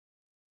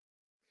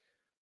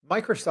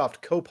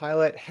Microsoft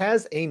Copilot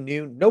has a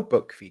new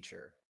notebook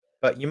feature,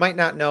 but you might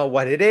not know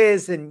what it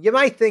is, and you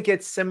might think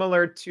it's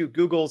similar to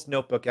Google's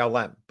Notebook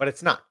LM, but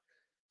it's not.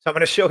 So I'm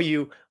going to show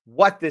you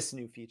what this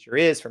new feature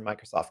is from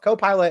Microsoft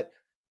Copilot,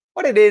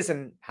 what it is,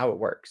 and how it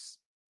works.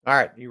 All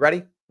right, you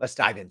ready? Let's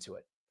dive into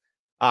it.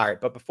 All right,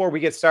 but before we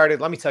get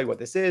started, let me tell you what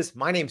this is.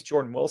 My name's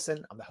Jordan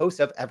Wilson. I'm the host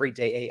of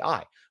Everyday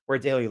AI. We're a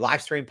daily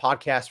live stream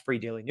podcast, free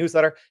daily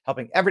newsletter,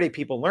 helping everyday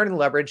people learn and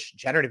leverage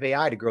generative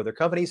AI to grow their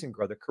companies and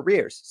grow their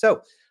careers.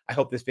 So I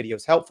hope this video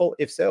is helpful.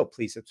 If so,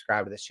 please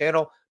subscribe to this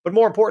channel. But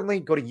more importantly,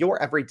 go to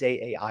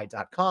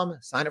youreverydayai.com,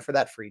 sign up for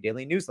that free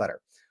daily newsletter.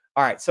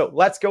 All right, so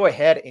let's go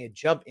ahead and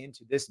jump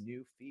into this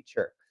new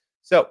feature.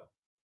 So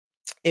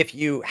if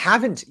you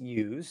haven't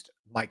used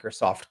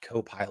Microsoft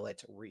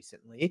Copilot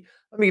recently,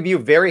 let me give you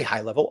a very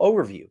high level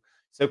overview.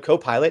 So,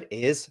 Copilot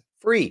is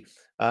free.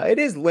 It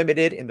is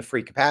limited in the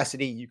free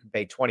capacity. You can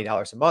pay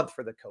 $20 a month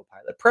for the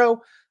Copilot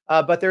Pro,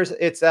 but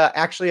it's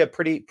actually a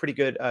pretty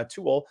good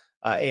tool,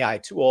 AI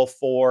tool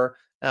for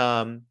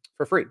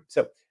free.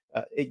 So,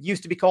 it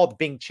used to be called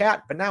Bing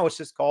Chat, but now it's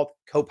just called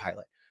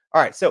Copilot.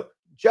 All right. So,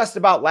 just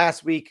about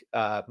last week,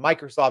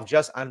 Microsoft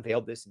just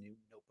unveiled this new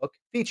notebook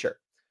feature.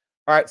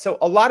 All right, so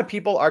a lot of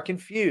people are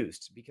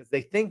confused because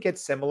they think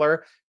it's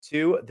similar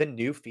to the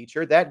new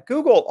feature that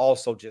Google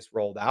also just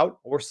rolled out,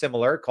 or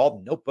similar,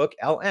 called Notebook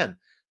LM,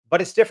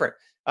 but it's different.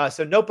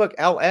 So Notebook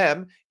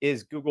LM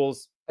is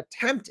Google's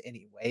attempt,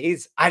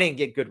 anyways. I didn't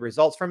get good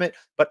results from it,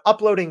 but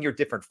uploading your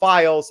different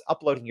files,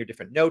 uploading your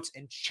different notes,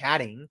 and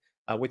chatting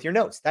with your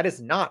notes. That is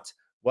not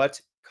what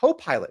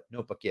Copilot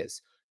Notebook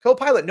is.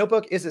 Copilot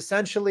Notebook is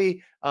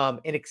essentially an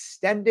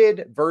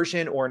extended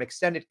version or an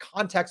extended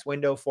context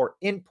window for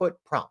input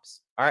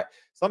prompts. All right.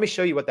 So let me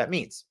show you what that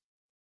means.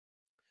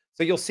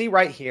 So you'll see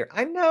right here,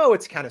 I know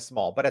it's kind of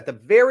small, but at the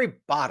very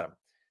bottom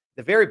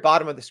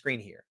of the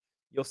screen here,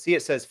 you'll see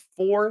it says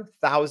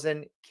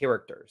 4,000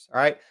 characters. All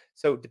right.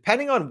 So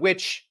depending on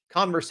which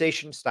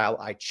conversation style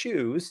I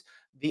choose,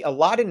 the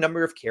allotted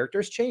number of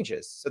characters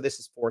changes. So this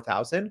is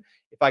 4,000.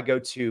 If I go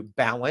to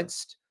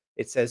balanced,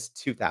 it says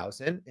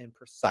 2,000, and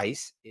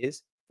precise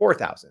is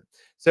 4,000.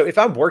 So if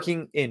I'm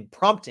working in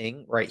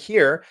prompting right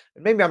here,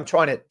 and maybe I'm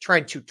trying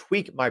to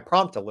tweak my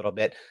prompt a little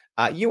bit,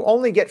 you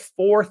only get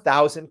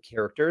 4,000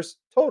 characters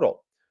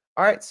total.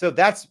 All right, so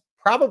that's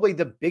probably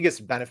the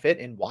biggest benefit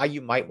and why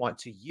you might want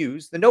to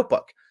use the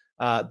notebook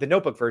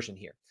version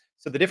here.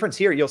 So the difference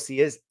here you'll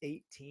see is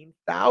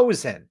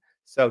 18,000.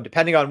 So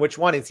depending on which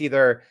one, it's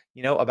either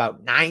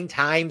about 9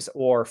 times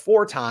or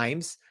 4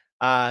 times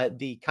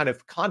the kind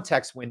of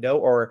context window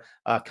or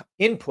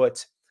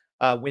input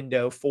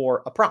window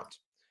for a prompt.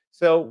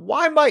 So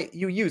why might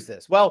you use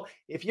this? Well,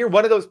 if you're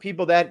one of those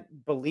people that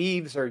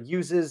believes or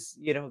uses,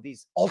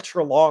 these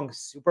ultra long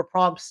super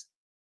prompts,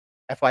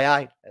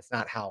 FYI, that's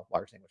not how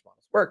large language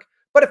models work.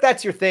 But if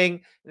that's your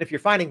thing, and if you're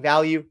finding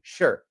value,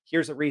 sure,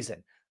 here's a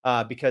reason.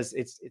 Because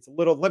it's a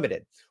little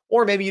limited.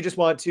 Or maybe you just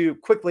want to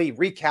quickly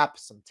recap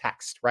some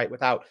text, right,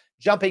 without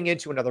jumping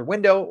into another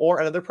window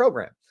or another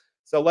program.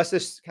 So let's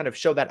just kind of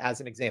show that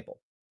as an example.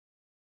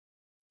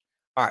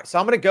 All right, so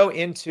I'm going to go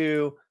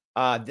into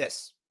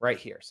this right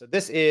here. So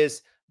this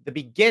is the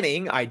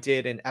beginning. I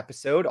did an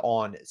episode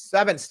on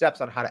 7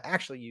 steps on how to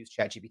actually use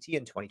ChatGPT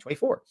in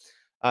 2024.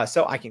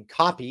 So I can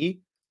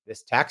copy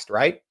this text,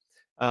 right?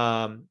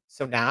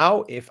 So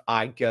now if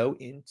I go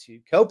into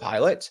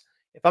Copilot,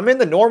 if I'm in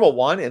the normal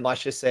one, and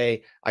let's just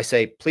say I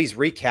say, please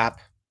recap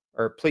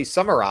or please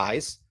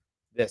summarize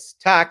this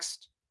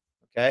text,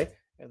 okay?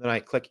 And then I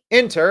click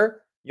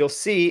enter, you'll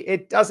see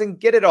it doesn't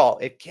get it all.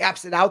 It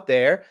caps it out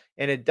there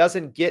and it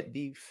doesn't get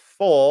the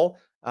full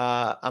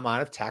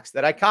amount of text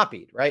that I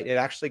copied, right? It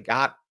actually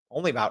got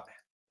only about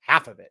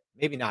half of it,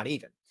 maybe not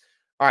even.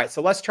 All right,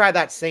 so let's try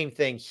that same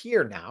thing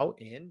here now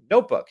in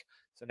Notebook.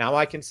 So now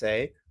I can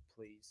say,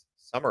 please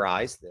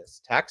summarize this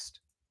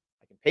text.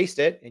 I can paste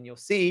it and you'll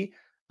see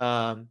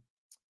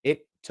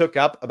it took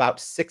up about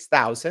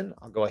 6,000.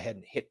 I'll go ahead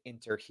and hit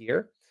enter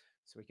here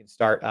so we can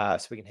start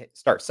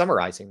start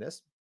summarizing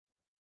this.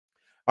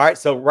 All right,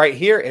 so right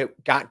here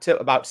it got to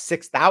about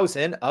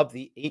 6,000 of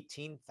the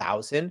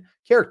 18,000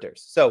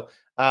 characters. So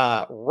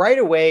right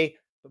away,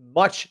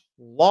 much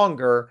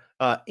longer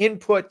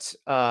input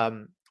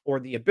or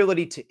the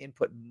ability to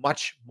input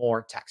much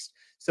more text.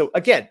 So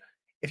again,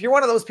 if you're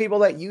one of those people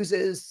that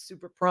uses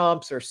super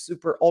prompts or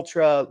super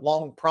ultra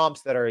long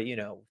prompts that are,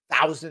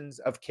 thousands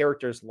of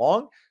characters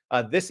long,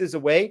 this is a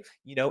way,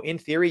 in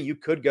theory, you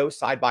could go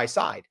side by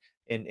side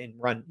and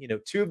run,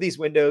 2 of these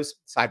windows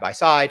side by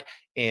side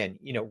and,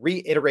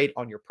 reiterate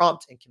on your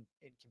prompt and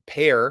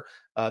compare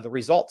the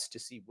results to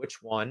see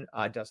which one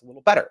does a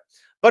little better.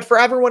 But for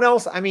everyone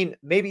else, I mean,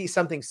 maybe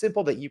something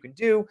simple that you can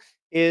do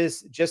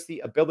is just the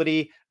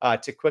ability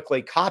to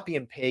quickly copy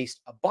and paste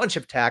a bunch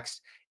of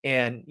text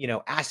and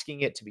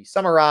asking it to be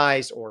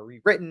summarized or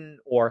rewritten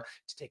or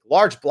to take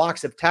large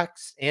blocks of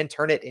text and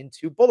turn it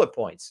into bullet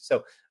points.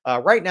 So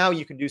right now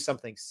you can do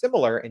something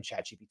similar in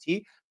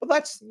ChatGPT, but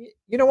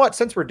what,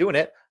 since we're doing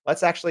it,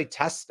 let's actually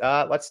test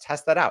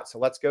that out. So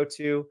let's go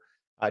to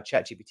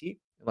ChatGPT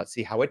And let's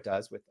see how it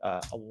does with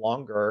a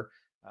longer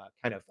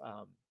kind of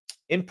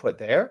input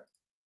there.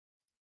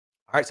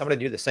 All right, so I'm going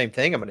to do the same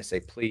thing. I'm going to say,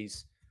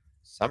 please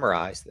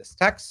summarize this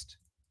text.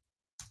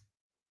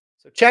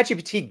 So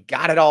ChatGPT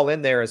got it all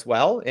in there as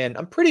well, and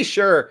I'm pretty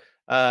sure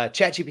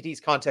ChatGPT's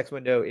context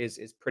window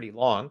is pretty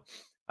long.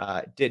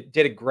 Did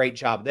a great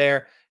job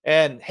there.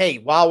 And hey,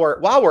 while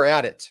we're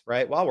at it,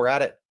 right? While we're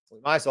at it, we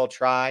might as well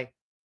try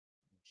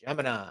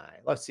Gemini.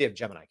 Let's see if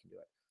Gemini can do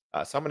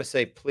it. So I'm going to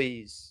say,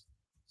 please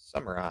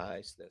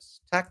summarize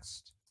this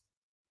text.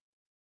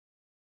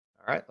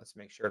 All right, let's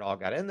make sure it all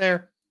got in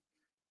there.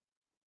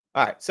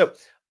 All right, so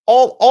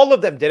all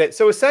of them did it.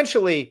 So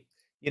essentially,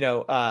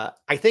 I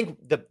think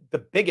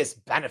the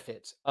biggest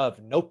benefit of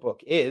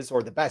Notebook is,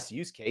 or the best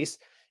use case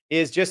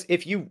is just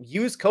if you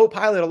use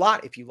Copilot a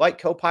lot, if you like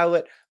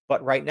Copilot,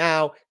 but right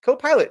now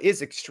Copilot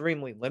is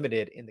extremely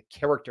limited in the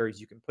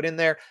characters you can put in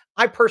there.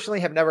 I personally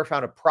have never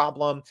found a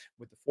problem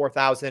with the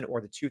 4,000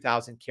 or the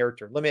 2,000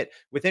 character limit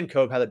within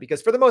Copilot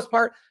because for the most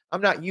part,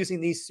 I'm not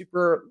using these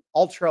super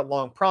ultra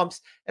long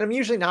prompts, and I'm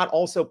usually not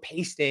also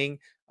pasting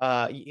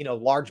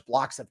large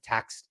blocks of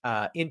text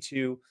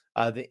into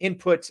the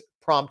input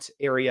prompt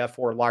area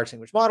for a large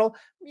language model.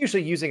 I'm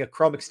usually using a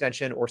Chrome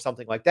extension or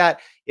something like that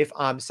if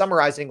I'm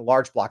summarizing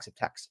large blocks of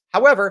text.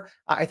 However,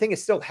 I think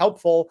it's still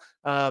helpful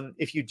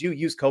if you do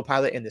use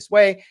Copilot in this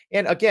way.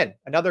 And again,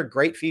 another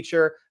great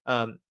feature.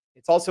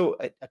 It's also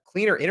a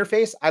cleaner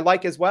interface I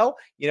like as well.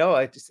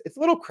 It's a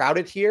little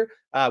crowded here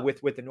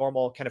with the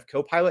normal kind of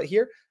Copilot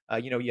here.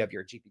 You have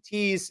your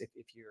GPTs. If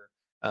you're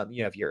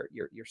you have your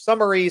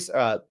summaries,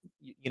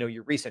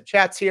 your recent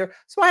chats here.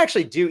 So I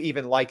actually do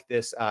even like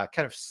this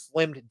kind of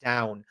slimmed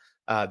down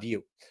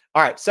view.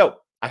 All right, so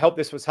I hope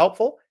this was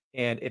helpful.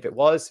 And if it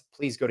was,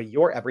 please go to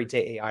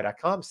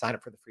youreverydayai.com, sign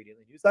up for the free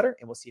daily newsletter,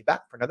 and we'll see you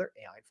back for another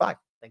AI in 5.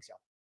 Thanks, y'all.